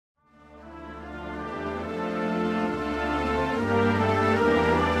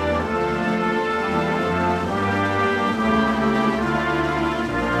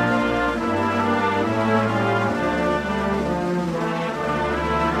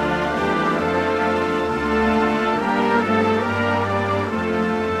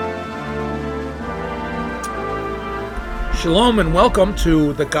Shalom and welcome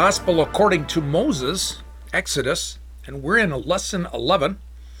to the Gospel according to Moses, Exodus, and we're in lesson 11.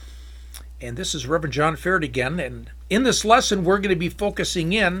 And this is Reverend John Ferret again. And in this lesson, we're going to be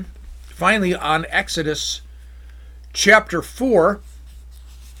focusing in finally on Exodus chapter 4,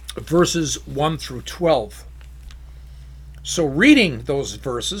 verses 1 through 12. So reading those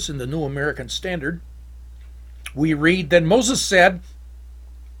verses in the New American Standard, we read, "Then Moses said,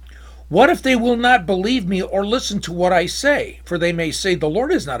 'What if they will not believe me or listen to what I say? For they may say, the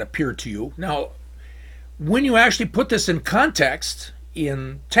Lord has not appeared to you.'" Now, when you actually put this in context,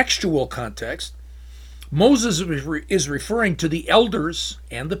 in textual context, Moses is referring to the elders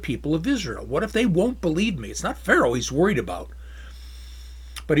and the people of Israel. What if they won't believe me? It's not Pharaoh he's worried about,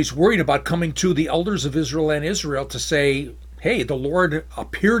 but he's worried about coming to the elders of Israel and Israel to say, hey, the Lord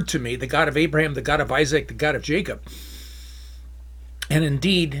appeared to me, the God of Abraham, the God of Isaac, the God of Jacob. And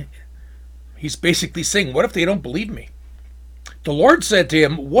indeed, he's basically saying, what if they don't believe me? The Lord said to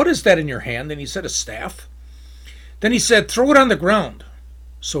him, "What is that in your hand?" And he said, "A staff." Then he said, "Throw it on the ground."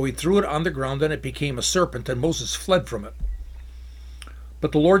 So he threw it on the ground, and it became a serpent, and Moses fled from it.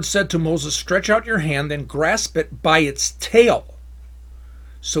 But the Lord said to Moses, "Stretch out your hand and grasp it by its tail."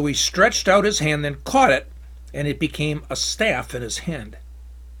 So he stretched out his hand and caught it, and it became a staff in his hand.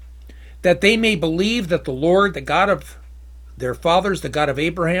 "That they may believe that the Lord, the God of their fathers, the God of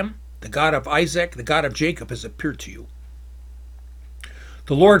Abraham, the God of Isaac, the God of Jacob, has appeared to you."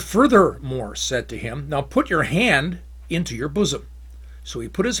 The Lord furthermore said to him, "Now put your hand into your bosom." So he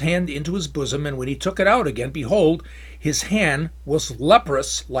put his hand into his bosom, and when he took it out again, behold, his hand was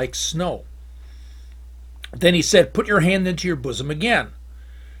leprous like snow. Then he said, "Put your hand into your bosom again."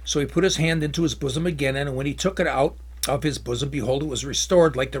 So he put his hand into his bosom again, and when he took it out of his bosom, behold, it was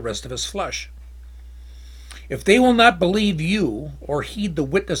restored like the rest of his flesh. "If they will not believe you or heed the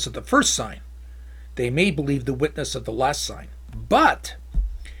witness of the first sign, they may believe the witness of the last sign. But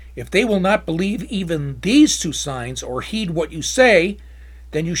if they will not believe even these two signs or heed what you say,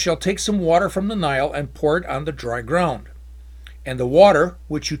 then you shall take some water from the Nile and pour it on the dry ground. And the water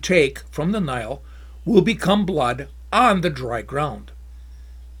which you take from the Nile will become blood on the dry ground."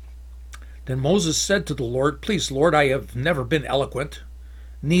 Then Moses said to the Lord, "Please, Lord, I have never been eloquent,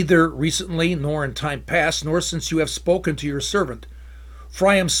 neither recently nor in time past, nor since you have spoken to your servant. For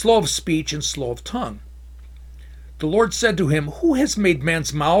I am slow of speech and slow of tongue." The Lord said to him, "Who has made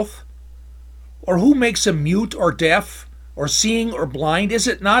man's mouth? Or who makes him mute or deaf, or seeing or blind? Is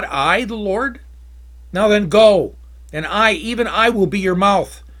it not I, the Lord? Now then go, and I, even I, will be your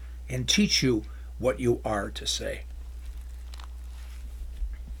mouth, and teach you what you are to say."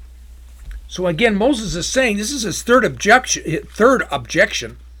 So again, Moses is saying, this is his third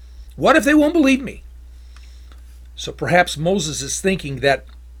objection. What if they won't believe me? So perhaps Moses is thinking that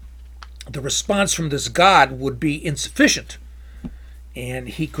the response from this God would be insufficient, and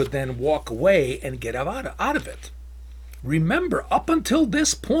he could then walk away and get out of it. Remember, up until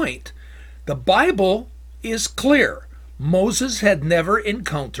this point, the Bible is clear. Moses had never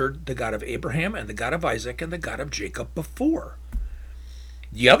encountered the God of Abraham and the God of Isaac and the God of Jacob before.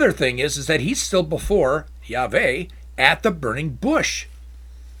 The other thing is that he's still before Yahweh at the burning bush.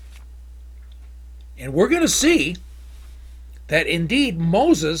 And we're going to see that indeed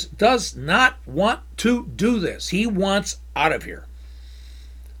Moses does not want to do this. He wants out of here.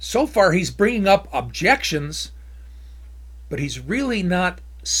 So far he's bringing up objections, but he's really not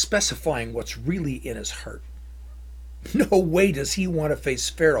specifying what's really in his heart. No way does he want to face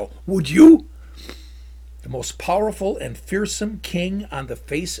Pharaoh. Would you? The most powerful and fearsome king on the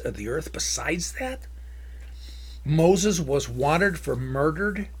face of the earth. Besides that, Moses was wanted for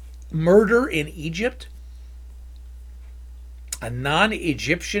murder in Egypt. A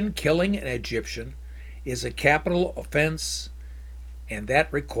non-Egyptian killing an Egyptian is a capital offense, and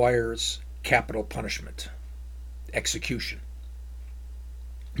that requires capital punishment, execution.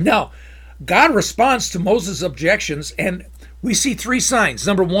 Now, God responds to Moses' objections, and we see three signs.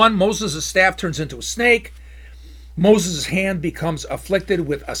 Number one, Moses' staff turns into a snake. Moses' hand becomes afflicted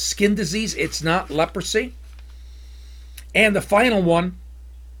with a skin disease. It's not leprosy. And the final one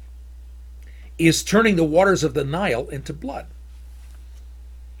is turning the waters of the Nile into blood.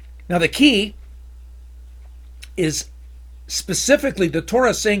 Now, the key is specifically the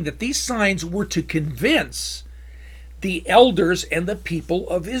Torah saying that these signs were to convince the elders and the people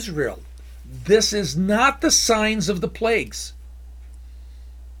of Israel. This is not the signs of the plagues.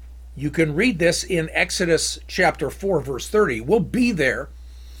 You can read this in Exodus chapter 4, verse 30. We'll be there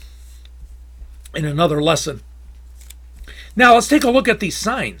in another lesson. Now, let's take a look at these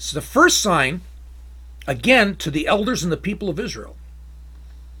signs. The first sign, again, to the elders and the people of Israel,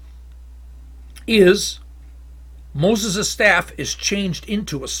 is Moses' staff is changed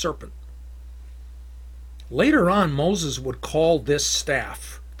into a serpent. Later on, Moses would call this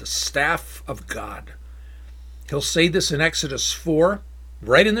staff the staff of God. He'll say this in Exodus 4,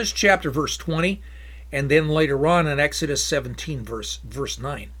 right in this chapter, verse 20, and then later on in Exodus 17, verse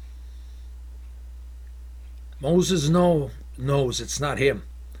 9. Moses knows it's not him.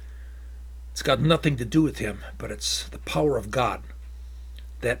 It's got nothing to do with him, but it's the power of God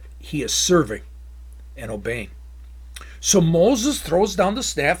that he is serving and obeying. So Moses throws down the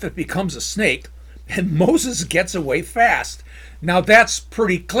staff, it becomes a snake, and Moses gets away fast. Now that's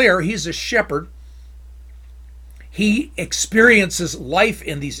pretty clear. He's a shepherd. He experiences life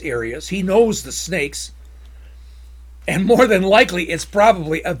in these areas. He knows the snakes. And more than likely, it's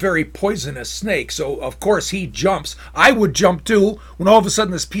probably a very poisonous snake. So, of course, he jumps. I would jump too when all of a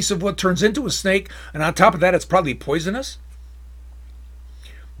sudden this piece of wood turns into a snake. And on top of that, it's probably poisonous.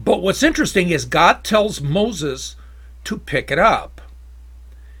 But what's interesting is God tells Moses to pick it up.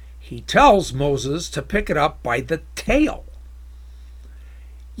 He tells Moses to pick it up by the tail.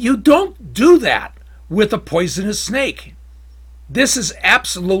 You don't do that with a poisonous snake. This is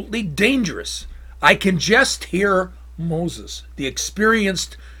absolutely dangerous. I can just hear Moses, the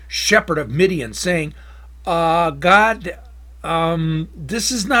experienced shepherd of Midian, saying, God,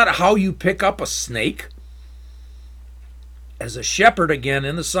 this is not how you pick up a snake. As a shepherd, again,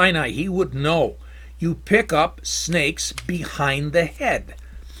 in the Sinai, he would know you pick up snakes behind the head.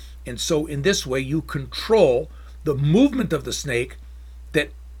 And so in this way, you control the movement of the snake that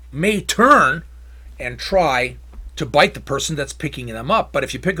may turn and try to bite the person that's picking them up. But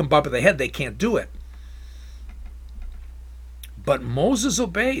if you pick them up by the head, they can't do it. But Moses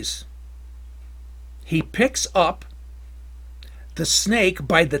obeys. He picks up the snake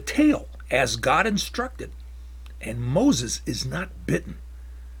by the tail as God instructed. And Moses is not bitten.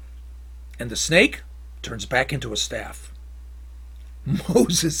 And the snake turns back into a staff.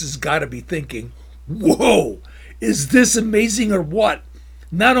 Moses has got to be thinking, whoa, is this amazing or what?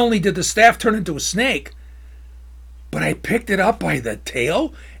 Not only did the staff turn into a snake, but I picked it up by the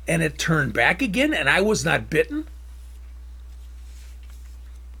tail and it turned back again and I was not bitten?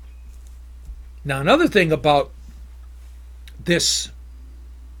 Now, another thing about this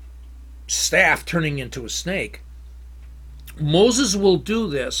staff turning into a snake, Moses will do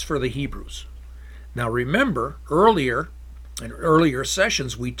this for the Hebrews. Now, remember, in earlier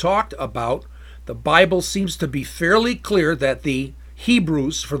sessions, we talked about the Bible seems to be fairly clear that the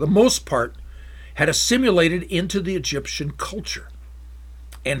Hebrews, for the most part, had assimilated into the Egyptian culture.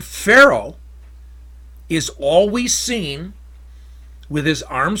 And Pharaoh is always seen with his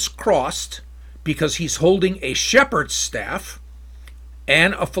arms crossed because he's holding a shepherd's staff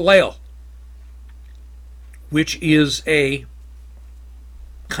and a flail, which is a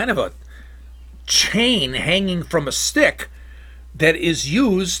kind of a chain hanging from a stick that is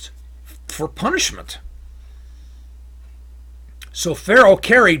used for punishment. So Pharaoh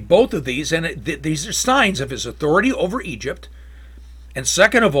carried both of these, and these are signs of his authority over Egypt. And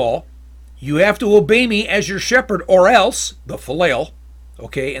second of all, you have to obey me as your shepherd, or else the flail.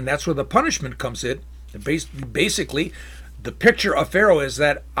 Okay, and that's where the punishment comes in. Basically, the picture of Pharaoh is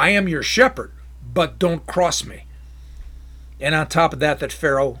that I am your shepherd, but don't cross me. And on top of that, that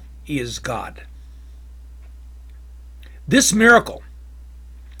Pharaoh is God. This miracle,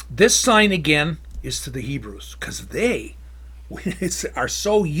 this sign again, is to the Hebrews, because they are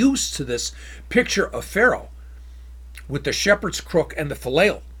so used to this picture of Pharaoh with the shepherd's crook and the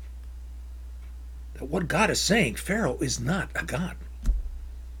flail, that what God is saying, Pharaoh is not a God.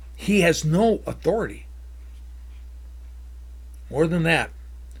 He has no authority. More than that,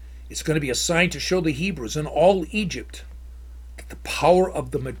 it's going to be a sign to show the Hebrews and all Egypt that the power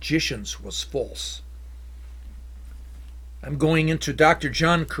of the magicians was false. I'm going into Dr.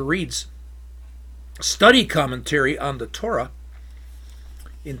 John Careed's study commentary on the Torah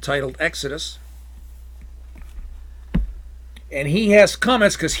entitled Exodus. And he has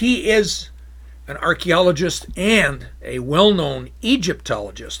comments because he is an archaeologist and a well-known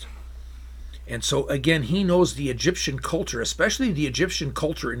Egyptologist. And so, again, he knows the Egyptian culture, especially the Egyptian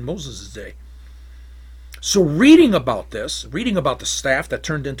culture in Moses' day. So reading about this, reading about the staff that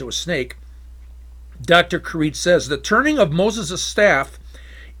turned into a snake, Dr. Careed says, the turning of Moses' staff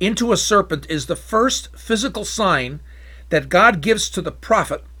into a serpent is the first physical sign that God gives to the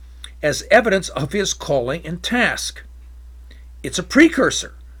prophet as evidence of his calling and task. It's a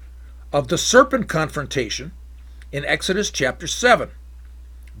precursor of the serpent confrontation in Exodus chapter 7,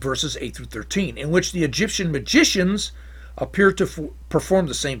 verses 8 through 13, in which the Egyptian magicians appear to perform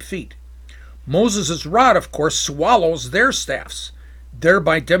the same feat. Moses' rod, of course, swallows their staffs,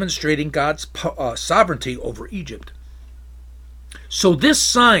 thereby demonstrating God's sovereignty over Egypt. So this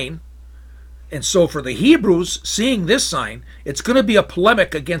sign, and so for the Hebrews seeing this sign, it's going to be a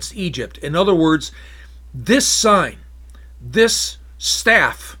polemic against Egypt. In other words, this sign, this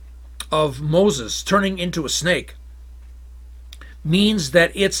staff of Moses turning into a snake, means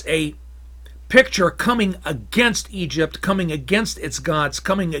that it's a picture coming against Egypt, coming against its gods,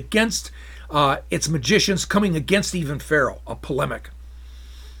 coming against its magicians, coming against even Pharaoh, a polemic.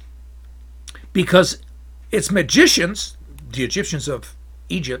 Because its magicians, the Egyptians of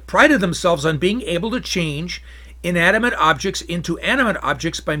Egypt, prided themselves on being able to change inanimate objects into animate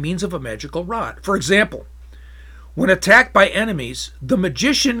objects by means of a magical rod. For example, when attacked by enemies, the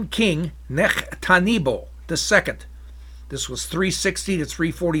magician king Nechtanibo II, this was 360 to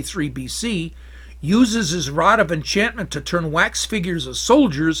 343 BC, uses his rod of enchantment to turn wax figures of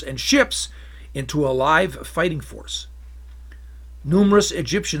soldiers and ships into a live fighting force. Numerous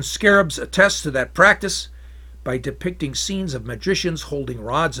Egyptian scarabs attest to that practice by depicting scenes of magicians holding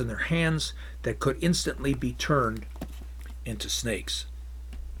rods in their hands that could instantly be turned into snakes.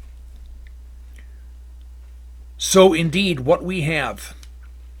 So indeed, what we have,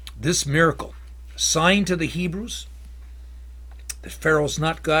 this miracle, sign to the Hebrews that Pharaoh's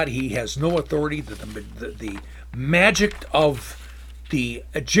not God, he has no authority, that the magic of the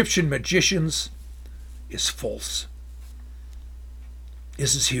Egyptian magicians is false.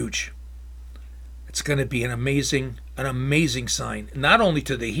 This is huge. It's going to be an amazing sign, not only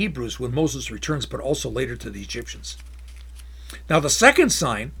to the Hebrews when Moses returns, but also later to the Egyptians. Now the second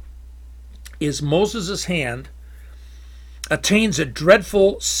sign is Moses' hand attains a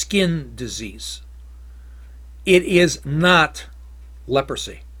dreadful skin disease. It is not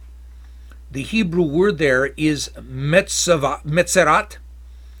leprosy. The Hebrew word there is metzerat,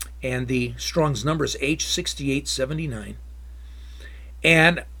 and the Strong's number is H6879.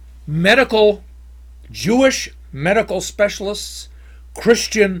 And Jewish medical specialists,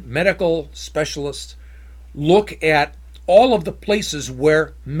 Christian medical specialists look at all of the places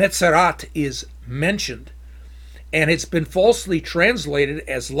where metzerat is mentioned, and it's been falsely translated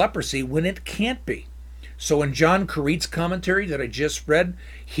as leprosy when it can't be. So in John Carete's commentary that I just read,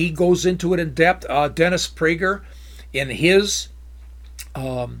 he goes into it in depth. Dennis Prager, in his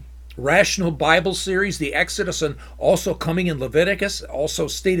Rational Bible series, the Exodus, and also coming in Leviticus, also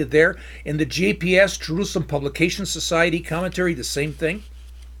stated there. In the JPS, Jerusalem Publication Society commentary, the same thing.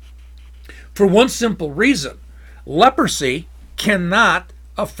 For one simple reason, leprosy cannot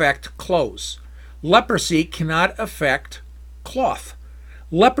affect clothes. Leprosy cannot affect cloth.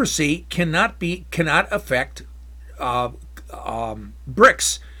 Leprosy cannot affect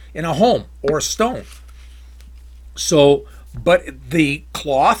bricks in a home or stone. So, but the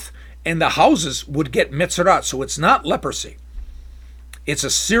cloth and the houses would get metzerat, so it's not leprosy. It's a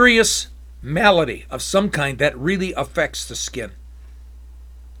serious malady of some kind that really affects the skin.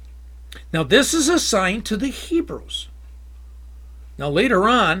 Now, this is a sign to the Hebrews. Now, later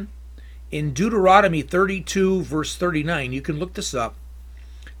on, in Deuteronomy 32, verse 39, you can look this up.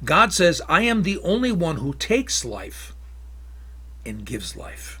 God says, I am the only one who takes life and gives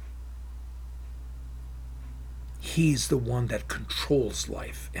life. He's the one that controls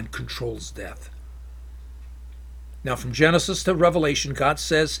life and controls death. Now, from Genesis to Revelation, God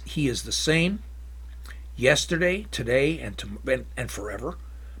says he is the same yesterday, today, and forever.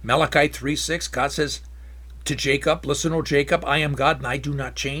 Malachi 3:6, God says to Jacob, listen, O Jacob, I am God and I do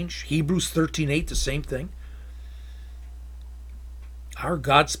not change. Hebrews 13:8, the same thing. Our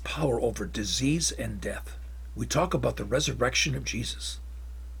God's power over disease and death. We talk about the resurrection of Jesus.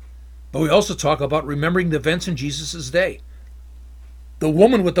 But we also talk about remembering the events in Jesus' day. The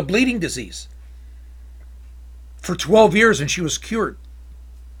woman with the bleeding disease for 12 years and she was cured.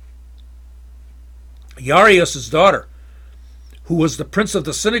 Jairus' daughter, who was the prince of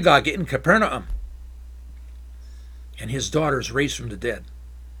the synagogue in Capernaum, and his daughter is raised from the dead.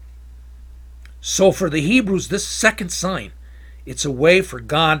 So for the Hebrews, this second sign, it's a way for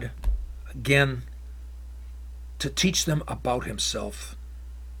God, again, to teach them about himself.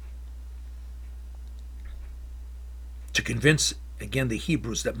 To convince, again, the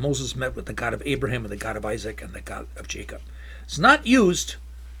Hebrews that Moses met with the God of Abraham and the God of Isaac and the God of Jacob. It's not used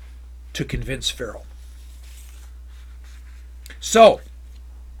to convince Pharaoh. So,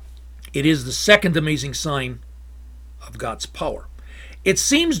 it is the second amazing sign of God's power. It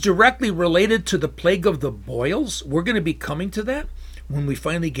seems directly related to the plague of the boils. We're going to be coming to that when we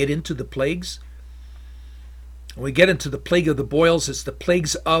finally get into the plagues. When we get into the plague of the boils, it's the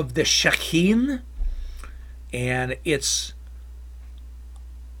plagues of the Shechin, and it's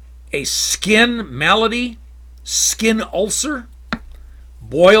a skin malady, skin ulcer,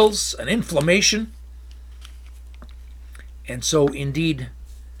 boils, an inflammation. And so indeed,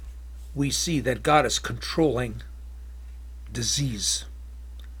 we see that God is controlling disease,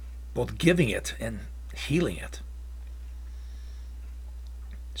 both giving it and healing it.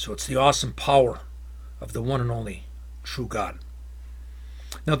 So it's the awesome power of the one and only true God.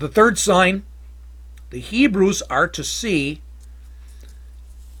 Now the third sign, the Hebrews are to see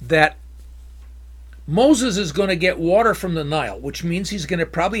that Moses is going to get water from the Nile, which means he's going to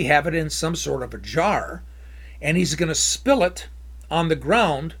probably have it in some sort of a jar, and he's going to spill it on the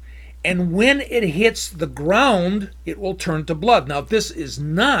ground, and when it hits the ground, it will turn to blood. Now, this is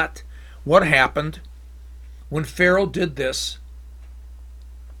not what happened when Pharaoh did this,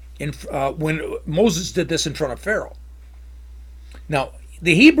 when Moses did this in front of Pharaoh. Now,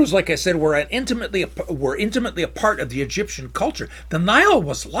 the Hebrews, like I said, were intimately a part of the Egyptian culture. The Nile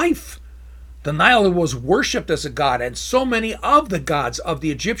was life. The Nile was worshipped as a god, and so many of the gods of the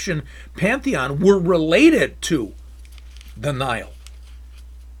Egyptian pantheon were related to the Nile.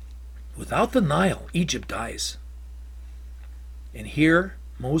 Without the Nile, Egypt dies. And here,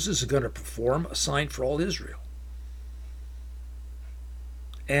 Moses is going to perform a sign for all Israel.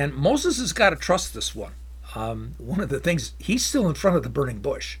 And Moses has got to trust this one. One of the things, he's still in front of the burning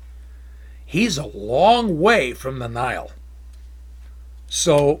bush. He's a long way from the Nile.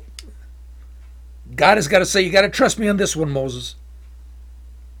 So God has got to say, you got to trust me on this one, Moses.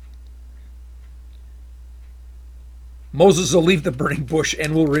 Moses will leave the burning bush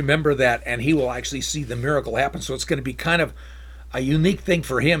and will remember that, and he will actually see the miracle happen. So it's going to be kind of a unique thing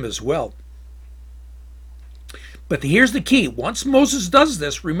for him as well. But here's the key. Once Moses does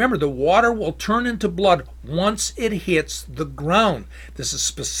this, remember, the water will turn into blood once it hits the ground. This is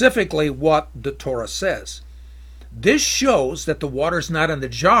specifically what the Torah says. This shows that the water's not in the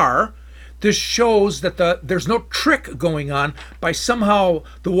jar. This shows that there's no trick going on by somehow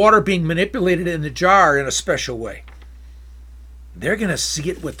the water being manipulated in the jar in a special way. They're going to see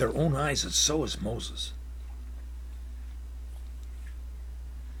it with their own eyes, and so is Moses.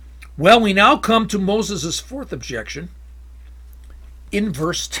 Well, we now come to Moses' fourth objection in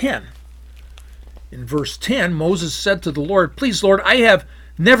verse 10. In verse 10, Moses said to the Lord, "Please, Lord, I have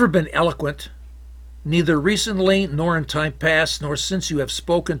never been eloquent, neither recently nor in time past, nor since you have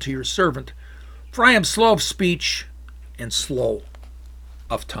spoken to your servant, for I am slow of speech and slow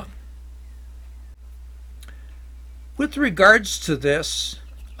of tongue." With regards to this,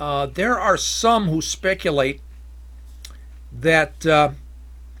 there are some who speculate that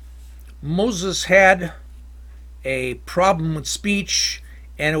Moses had a problem with speech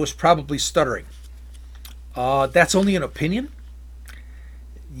and it was probably stuttering. That's only an opinion.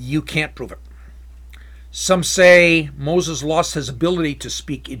 You can't prove it. Some say Moses lost his ability to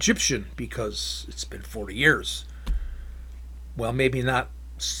speak Egyptian because it's been 40 years. Well, maybe not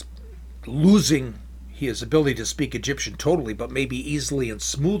losing his ability to speak Egyptian totally, but maybe easily and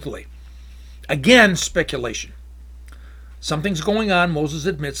smoothly. Again, speculation. Something's going on. Moses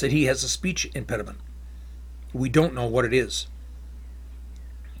admits that he has a speech impediment. We don't know what it is.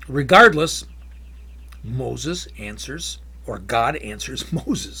 Regardless, Moses answers, or God answers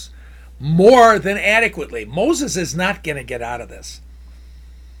Moses more than adequately. Moses is not going to get out of this.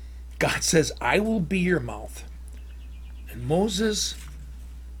 God says, "I will be your mouth. And Moses,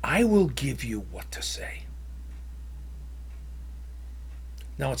 I will give you what to say."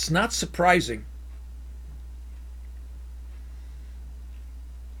 Now, it's not surprising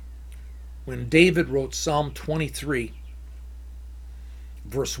when David wrote Psalm 23,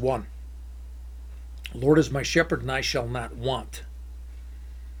 verse 1, "Lord is my shepherd, and I shall not want."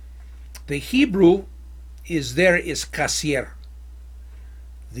 The Hebrew is kasir.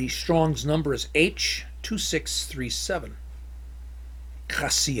 The Strong's number is H2637.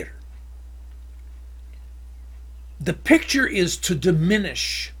 Kasir. The picture is to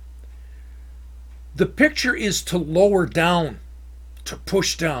diminish. The picture is to lower down, to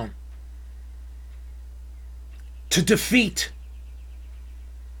push down, to defeat,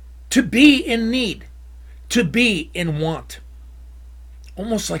 to be in need, to be in want.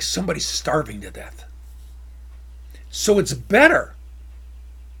 Almost like somebody's starving to death. So it's better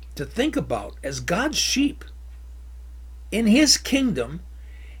to think about, as God's sheep, in his kingdom,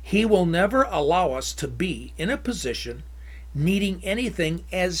 he will never allow us to be in a position needing anything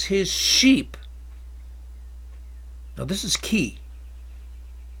as his sheep. Now this is key.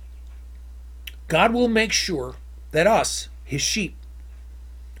 God will make sure that us, his sheep,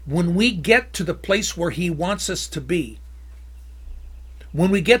 when we get to the place where he wants us to be, when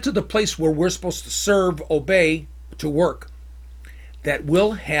we get to the place where we're supposed to serve, obey, to work, that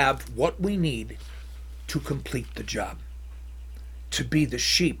we'll have what we need to complete the job. to be the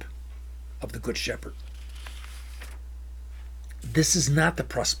sheep of the Good Shepherd. This is not the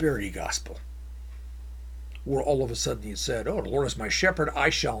prosperity gospel, where all of a sudden you said, oh, the Lord is my shepherd, I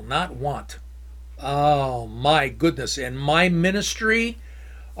shall not want. Oh, my goodness. In my ministry,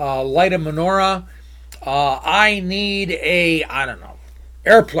 Light of Menorah, I need a, I don't know,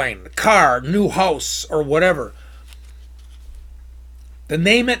 airplane, car, new house, or whatever. The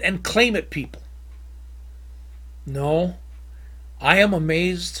name it and claim it people. No, I am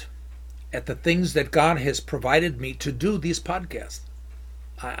amazed at the things that God has provided me to do these podcasts.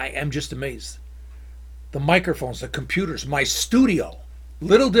 I am just amazed. The microphones, the computers, my studio.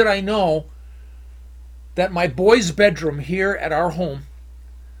 Little did I know that my boys' bedroom here at our home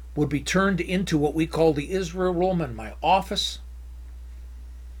would be turned into what we call the Israel room, and my office.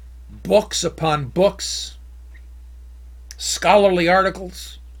 Books upon books, scholarly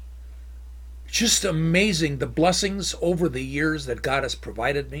articles. Just amazing the blessings over the years that God has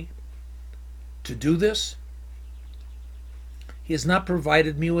provided me to do this. He has not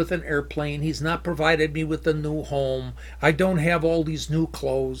provided me with an airplane. He's not provided me with a new home. I don't have all these new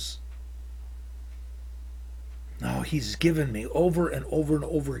clothes. No, He's given me over and over and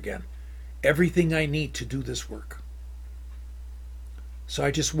over again everything I need to do this work. So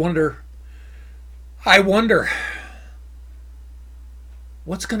I just wonder,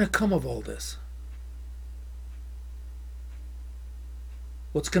 what's going to come of all this?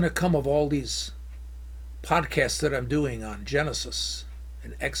 What's going to come of all these podcasts that I'm doing on Genesis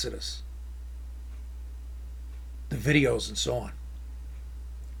and Exodus, the videos and so on?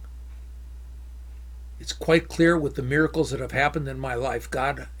 It's quite clear with the miracles that have happened in my life,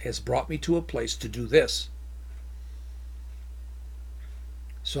 God has brought me to a place to do this.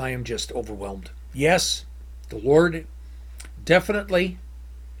 So I am just overwhelmed. Yes, the Lord definitely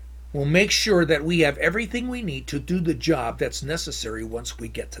will make sure that we have everything we need to do the job that's necessary once we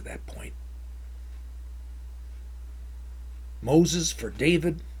get to that point. Moses for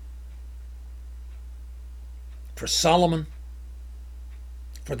David, for Solomon,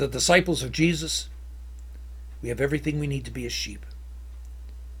 for the disciples of Jesus. We have everything we need to be a sheep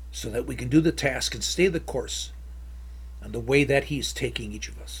so that we can do the task and stay the course on the way that He's taking each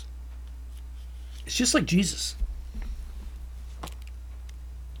of us. It's just like Jesus.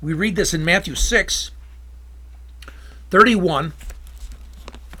 We read this in Matthew 6, 31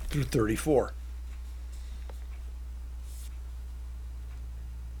 through 34.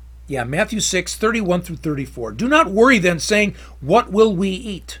 Yeah, Matthew 6, 31 through 34. Do not worry then, saying, what will we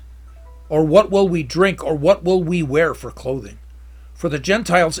eat? Or what will we drink? Or what will we wear for clothing? For the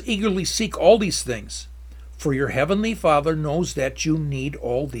Gentiles eagerly seek all these things. For your heavenly Father knows that you need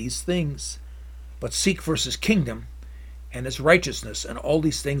all these things. But seek first His kingdom and His righteousness, and all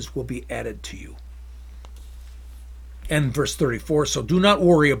these things will be added to you. And verse 34, so do not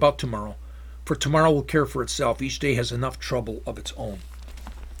worry about tomorrow, for tomorrow will care for itself. Each day has enough trouble of its own.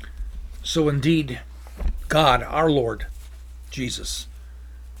 So indeed, God, our Lord, Jesus,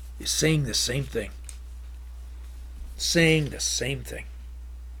 is saying the same thing. Saying the same thing.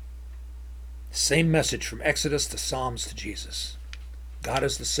 Same message from Exodus to Psalms to Jesus. God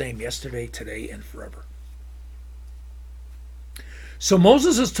is the same yesterday, today, and forever. So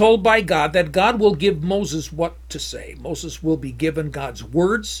Moses is told by God that God will give Moses what to say. Moses will be given God's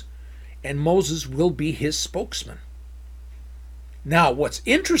words, and Moses will be his spokesman. Now, what's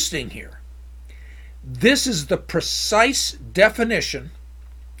interesting here, this is the precise definition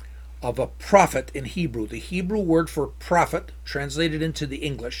of a prophet in Hebrew. The Hebrew word for prophet, translated into the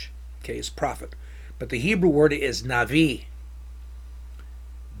English, is prophet. But the Hebrew word is navi.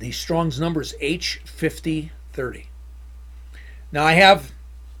 The Strong's number is H5030. Now I have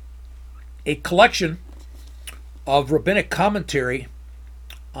a collection of rabbinic commentary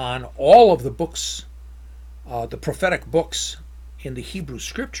on all of the books, the prophetic books in the Hebrew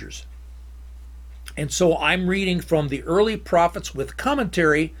scriptures. And so I'm reading from the early prophets with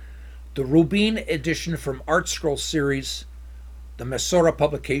commentary, the Rubin edition from Art Scroll series, the Masorah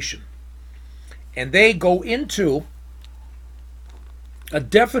publication. And they go into a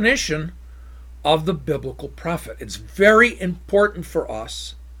definition of the biblical prophet. It's very important for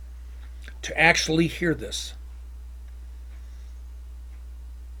us to actually hear this.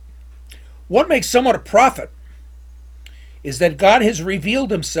 What makes someone a prophet is that God has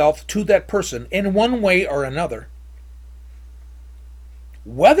revealed Himself to that person in one way or another,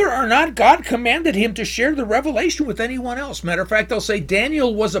 whether or not God commanded him to share the revelation with anyone else. Matter of fact, they'll say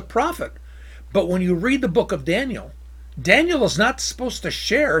Daniel was a prophet, but when you read the book of Daniel, Daniel is not supposed to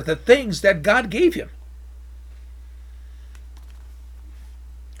share the things that God gave him.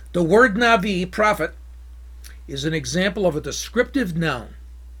 The word Navi, prophet, is an example of a descriptive noun,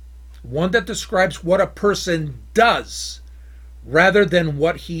 one that describes what a person does rather than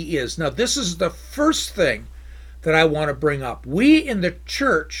what he is. Now, this is the first thing that I want to bring up. We in the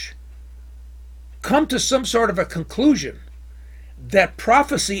church come to some sort of a conclusion that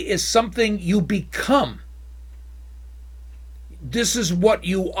prophecy is something you become. This is what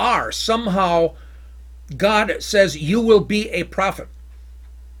you are. Somehow, God says you will be a prophet.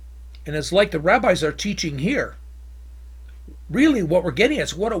 And it's like the rabbis are teaching here. Really, what we're getting at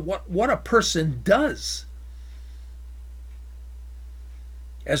is what a person does.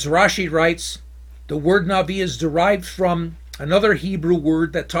 As Rashi writes, the word Navi is derived from another Hebrew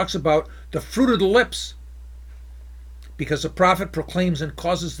word that talks about the fruit of the lips, because a prophet proclaims and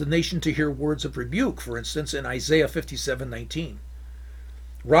causes the nation to hear words of rebuke, for instance, in Isaiah 57:19.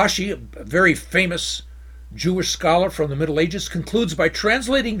 Rashi, a very famous Jewish scholar from the Middle Ages, concludes by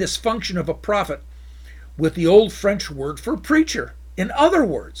translating this function of a prophet with the old French word for preacher. In other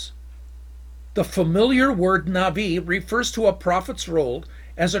words, the familiar word Navi refers to a prophet's role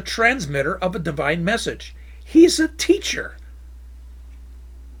as a transmitter of a divine message. He's a teacher.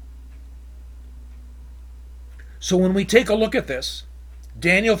 So when we take a look at this,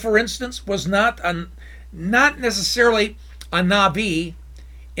 Daniel, for instance, was not necessarily a Navi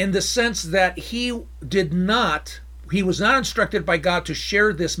in the sense that he was not instructed by God to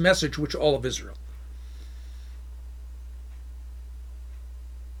share this message with all of Israel.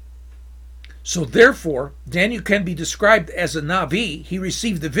 So therefore, Daniel can be described as a Navi. He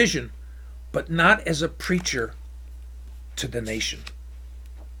received the vision, but not as a preacher to the nation.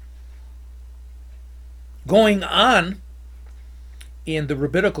 Going on in the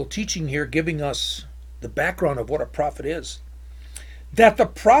rabbinical teaching here, giving us the background of what a prophet is, that the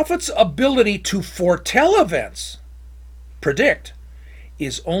prophet's ability to foretell events, predict,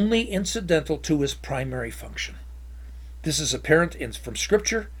 is only incidental to his primary function. This is apparent from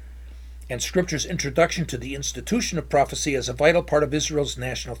Scripture and Scripture's introduction to the institution of prophecy as a vital part of Israel's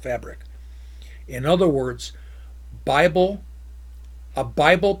national fabric. In other words, a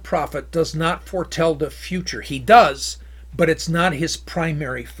Bible prophet does not foretell the future. He does, but it's not his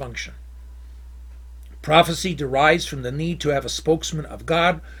primary function. Prophecy derives from the need to have a spokesman of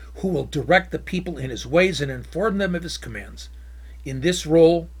God who will direct the people in his ways and inform them of his commands. In this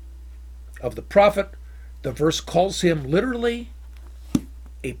role of the prophet, the verse calls him literally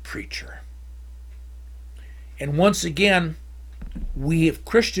a preacher. And once again, we as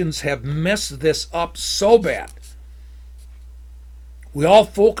Christians have messed this up so bad. We all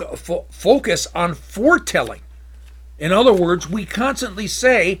focus on foretelling. In other words, we constantly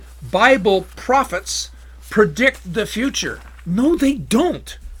say Bible prophets predict the future. No, they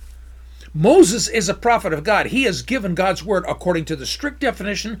don't. Moses is a prophet of God. He has given God's word according to the strict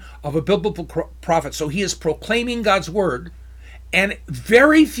definition of a biblical prophet. So he is proclaiming God's word, and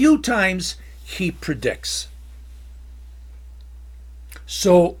very few times he predicts.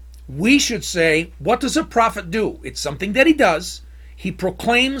 So we should say, what does a prophet do? It's something that he does. He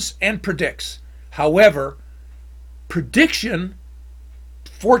proclaims and predicts. However, prediction,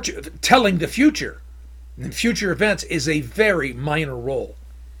 telling the future and future events, is a very minor role.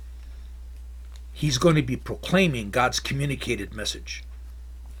 He's going to be proclaiming God's communicated message.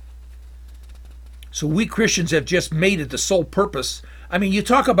 So we Christians have just made it the sole purpose. I mean, you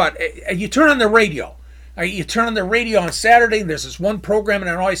talk about, you turn on the radio. You turn on the radio on Saturday, and there's this one program, and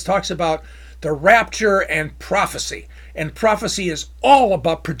it always talks about the rapture and prophecy. And prophecy is all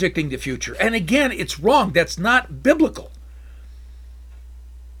about predicting the future. And again, it's wrong. That's not biblical.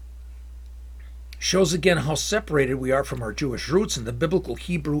 Shows again how separated we are from our Jewish roots in the biblical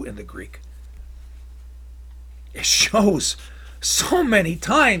Hebrew and the Greek. It shows so many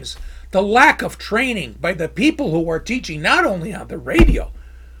times the lack of training by the people who are teaching, not only on the radio,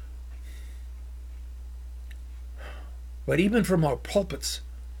 but even from our pulpits.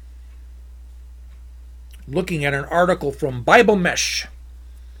 Looking at an article from Bible Mesh.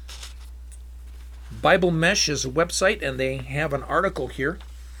 Bible Mesh is a website, and they have an article here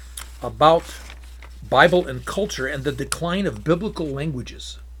about Bible and culture and the decline of biblical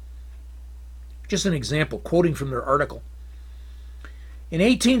languages. Just an example, quoting from their article. In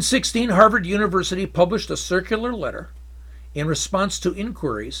 1816, Harvard University published a circular letter in response to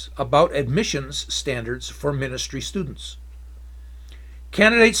inquiries about admissions standards for ministry students.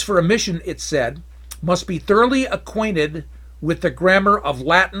 Candidates for admission, it said, must be thoroughly acquainted with the grammar of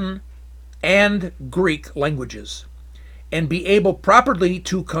Latin and Greek languages, and be able properly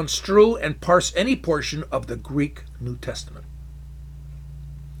to construe and parse any portion of the Greek New Testament.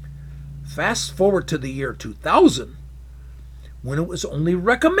 Fast forward to the year 2000, when it was only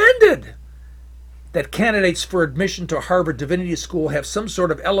recommended that candidates for admission to Harvard Divinity School have some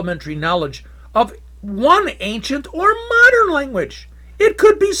sort of elementary knowledge of one ancient or modern language. It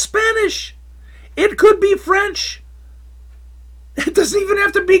could be Spanish. It could be French. It doesn't even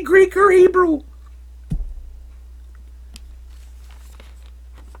have to be Greek or Hebrew.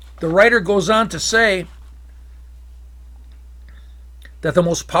 The writer goes on to say that the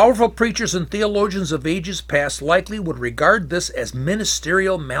most powerful preachers and theologians of ages past likely would regard this as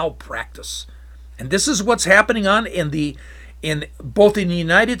ministerial malpractice. And this is what's happening in both in the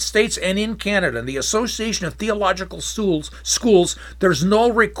United States and in Canada. In the Association of Theological Schools, there's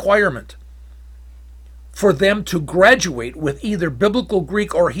no requirement for them to graduate with either Biblical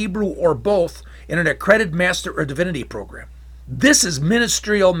Greek or Hebrew or both in an accredited Master or Divinity program. This is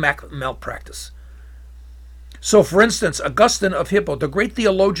ministerial malpractice. So, for instance, Augustine of Hippo, the great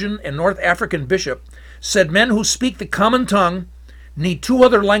theologian and North African bishop, said men who speak the common tongue need two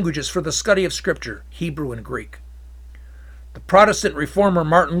other languages for the study of Scripture, Hebrew and Greek. The Protestant reformer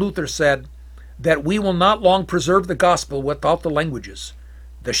Martin Luther said that we will not long preserve the gospel without the languages,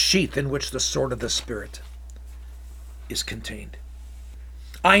 the sheath in which the sword of the Spirit is contained.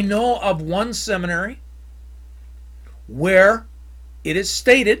 I know of one seminary where it is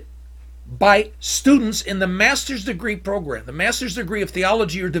stated by students in the master's degree program, the master's degree of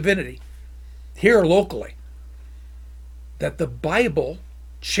theology or divinity, here locally, that the Bible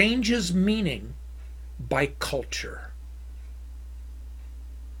changes meaning by culture.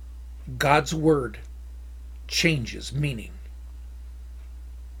 God's word changes meaning.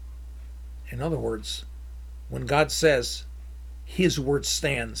 In other words, when God says his word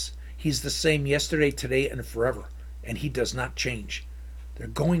stands, he's the same yesterday, today, and forever, and he does not change. They're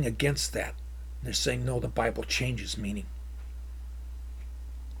going against that. They're saying, no, the Bible changes meaning.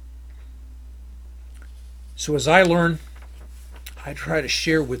 So as I learn, I try to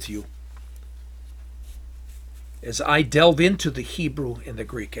share with you as I delve into the Hebrew and the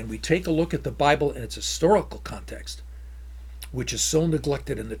Greek, and we take a look at the Bible in its historical context, which is so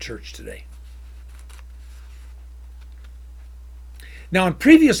neglected in the church today. Now, in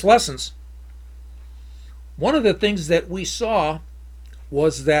previous lessons, one of the things that we saw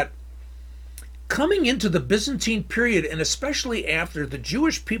was that coming into the Byzantine period, and especially after the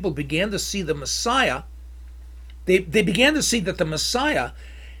Jewish people began to see the Messiah, they began to see that the Messiah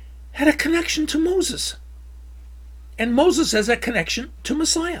had a connection to Moses. And Moses has a connection to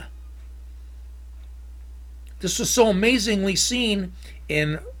Messiah. This was so amazingly seen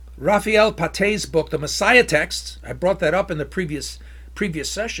in Raphael Pate's book, The Messiah Texts. I brought that up in the previous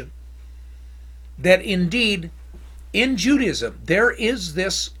session. That indeed, in Judaism, there is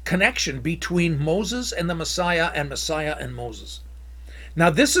this connection between Moses and the Messiah and Moses. Now,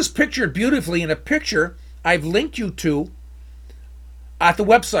 this is pictured beautifully in a picture I've linked you to at the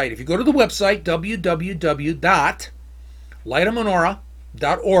website. If you go to the website,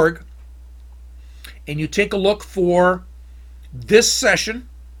 www.lightofmenorah.org, and you take a look for this session,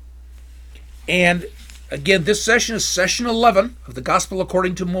 and again, this session is session 11 of the Gospel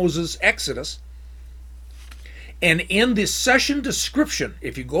according to Moses, Exodus. And in the session description,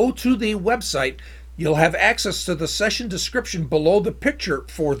 if you go to the website, you'll have access to the session description below the picture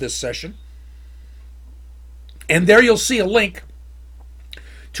for this session. And there you'll see a link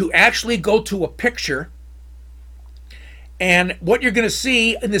to actually go to a picture. And what you're going to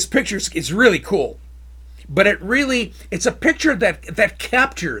see in this picture is really cool. But it's a picture that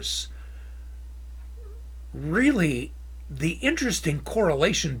captures really the interesting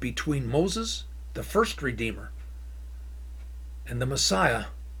correlation between Moses, the first Redeemer, and the Messiah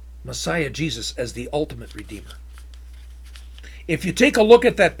Jesus as the ultimate Redeemer. If you take a look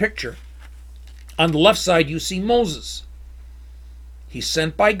at that picture, on the left side you see Moses. He's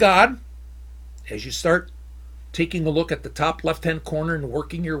sent by God. As you start taking a look at the top left-hand corner and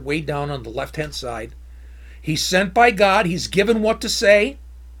working your way down on the left-hand side, he's sent by God. He's given what to say.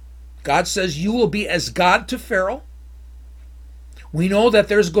 God says, you will be as God to Pharaoh. We know that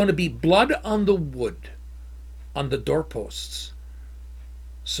there's going to be blood on the wood, on the doorposts,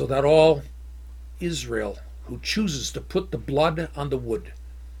 so that all Israel who chooses to put the blood on the wood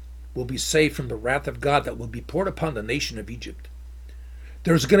will be saved from the wrath of God that will be poured upon the nation of Egypt.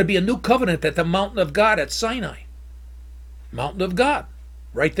 There's going to be a new covenant at the mountain of God at Sinai. Mountain of God,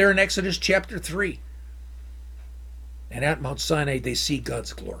 right there in Exodus chapter 3. And at Mount Sinai, they see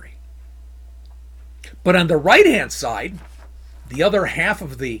God's glory. But on the right-hand side, the other half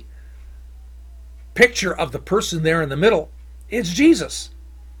of the picture of the person there in the middle, it's Jesus.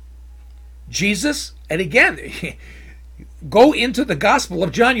 Jesus, and again, go into the Gospel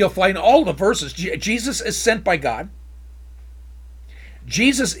of John, you'll find all the verses. Jesus is sent by God.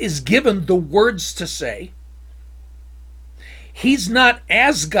 Jesus is given the words to say. He's not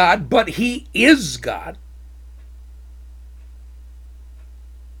as God, but he is God.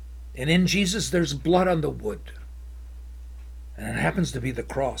 And in Jesus, there's blood on the wood. And it happens to be the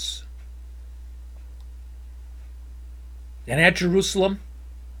cross. And at Jerusalem,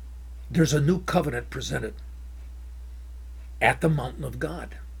 there's a new covenant presented at the mountain of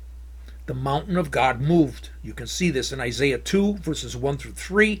God. The mountain of God moved. You can see this in Isaiah 2, verses 1 through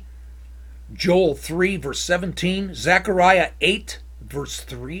 3, Joel 3, verse 17, Zechariah 8, verse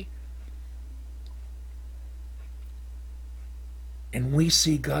 3. And we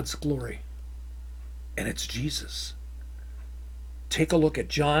see God's glory, and it's Jesus. Take a look at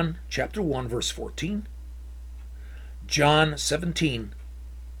John chapter 1, verse 14, John 17,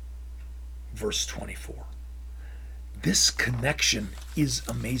 verse 24. This connection is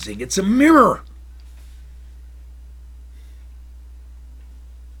amazing. It's a mirror.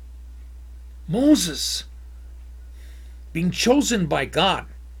 Moses being chosen by God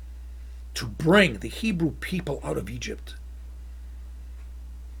to bring the Hebrew people out of Egypt.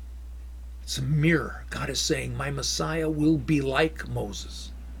 It's a mirror. God is saying, my Messiah will be like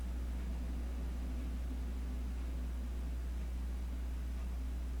Moses.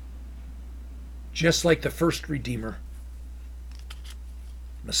 Just like the first Redeemer,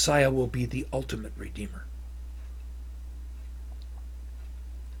 Messiah will be the ultimate Redeemer.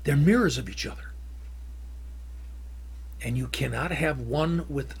 They're mirrors of each other. And you cannot have one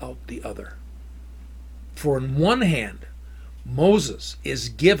without the other. For in one hand, Moses is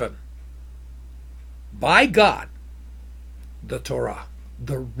given by God the Torah,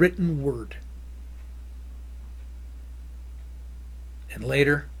 the written word. And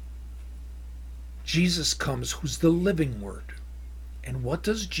later, Jesus comes, who's the living word. And what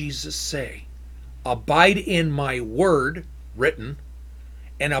does Jesus say? Abide in my word, written,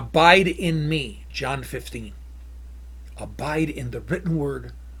 and abide in me, John 15. Abide in the written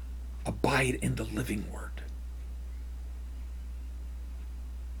word, abide in the living word.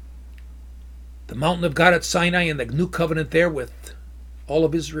 The mountain of God at Sinai and the new covenant there with all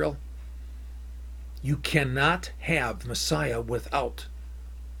of Israel. You cannot have Messiah without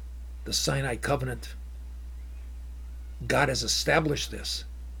the Sinai covenant. God has established this,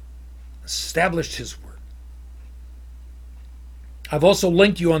 established his word. I've also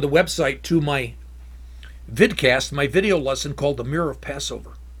linked you on the website to my vidcast, my video lesson called The Mirror of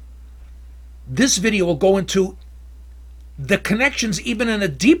Passover. This video will go into the connections even in a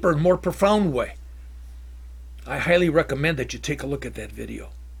deeper and more profound way. I highly recommend that you take a look at that video.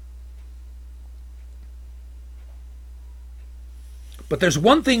 But there's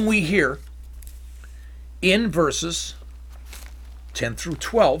one thing we hear in verses 10 through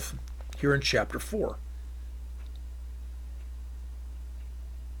 12 here in chapter 4.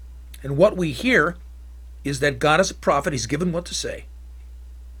 And what we hear is that God is a prophet. He's given what to say.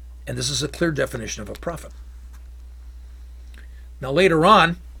 And this is a clear definition of a prophet. Now later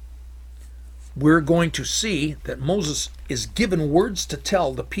on, we're going to see that Moses is given words to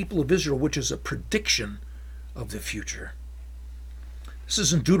tell the people of Israel, which is a prediction of the future. This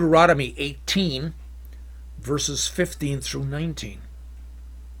is in Deuteronomy 18, verses 15 through 19.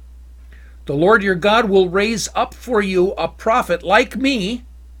 The Lord your God will raise up for you a prophet like me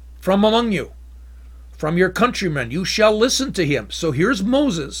from among you, from your countrymen. You shall listen to him. So here's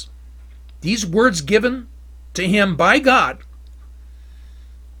Moses. These words given to him by God.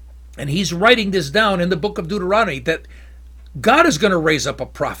 And he's writing this down in the book of Deuteronomy that God is going to raise up a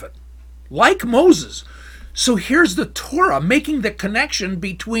prophet like Moses. So here's the Torah making the connection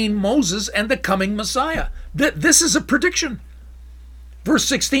between Moses and the coming Messiah. This is a prediction. Verse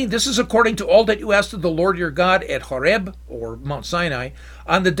 16, this is according to all that you asked of the Lord your God at Horeb, or Mount Sinai,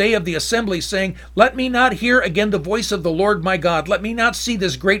 on the day of the assembly, saying, let me not hear again the voice of the Lord my God. Let me not see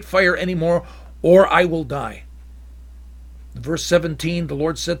this great fire anymore, or I will die. Verse 17, the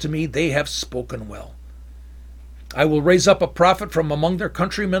Lord said to me, they have spoken well. I will raise up a prophet from among their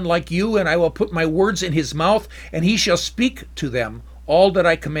countrymen like you, and I will put my words in his mouth, and he shall speak to them all that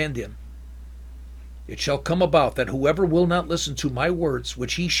I command him. It shall come about that whoever will not listen to my words,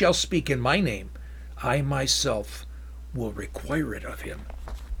 which he shall speak in my name, I myself will require it of him.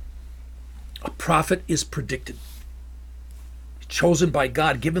 A prophet is predicted, chosen by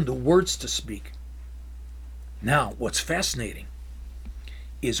God, given the words to speak. Now, what's fascinating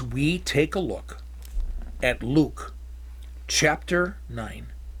is we take a look at Luke chapter 9,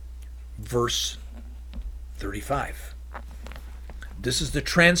 verse 35. This is the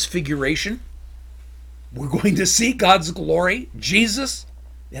transfiguration. We're going to see God's glory, Jesus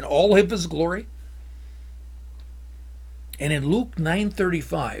in all of his glory. And in Luke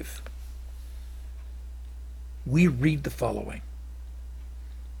 9:35, we read the following.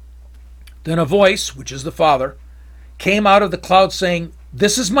 Then a voice, which is the Father, came out of the cloud saying,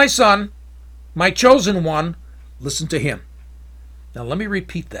 "This is my Son, my chosen one. Listen to him." Now let me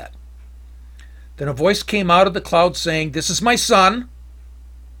repeat that. Then a voice came out of the cloud saying, "This is my Son,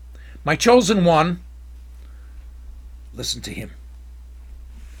 my chosen one. Listen to him."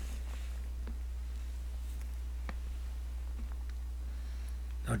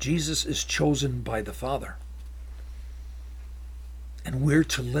 Now Jesus is chosen by the Father, and we're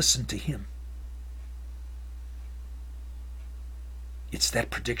to listen to him. It's that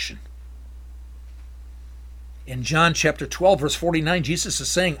prediction. In John chapter 12, verse 49, Jesus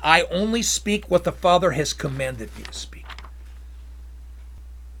is saying, "I only speak what the Father has commanded me to speak."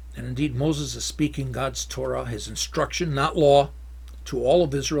 And indeed, Moses is speaking God's Torah, his instruction, not law, to all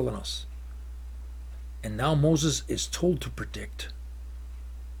of Israel and us. And now Moses is told to predict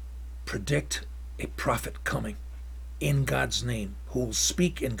a prophet coming in God's name, who will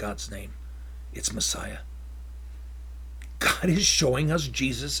speak in God's name. It's Messiah. God is showing us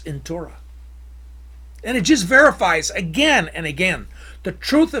Jesus in Torah. And it just verifies again and again the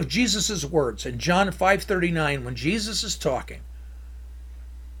truth of Jesus' words in John 5:39 when Jesus is talking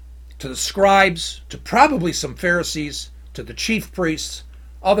to the scribes, to probably some Pharisees, to the chief priests,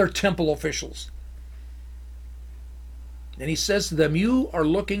 other temple officials. And he says to them, "You are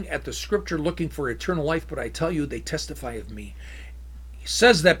looking at the scripture looking for eternal life, but I tell you, they testify of me." He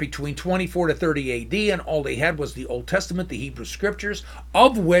says that between 24 to 30 AD, and all they had was the Old Testament, the Hebrew Scriptures,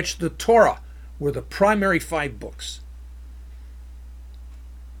 of which the Torah were the primary 5 books.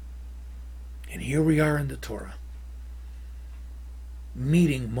 And here we are in the Torah,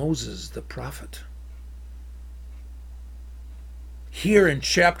 meeting Moses the prophet. Here in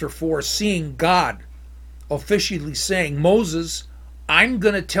chapter 4, seeing God officially saying, "Moses, I'm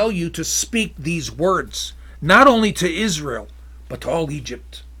going to tell you to speak these words, not only to Israel, but to all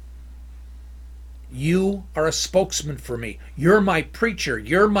Egypt. You are a spokesman for me. You're my preacher.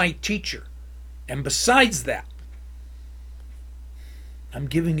 You're my teacher. And besides that, I'm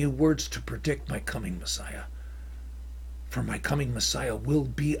giving you words to predict my coming Messiah. For my coming Messiah will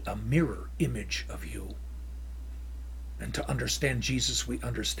be a mirror image of you." And to understand Jesus, we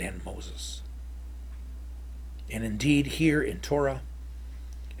understand Moses. And indeed, here in Torah,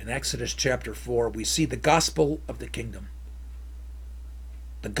 in Exodus chapter 4, we see the gospel of the kingdom.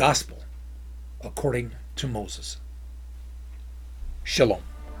 The gospel according to Moses. Shalom.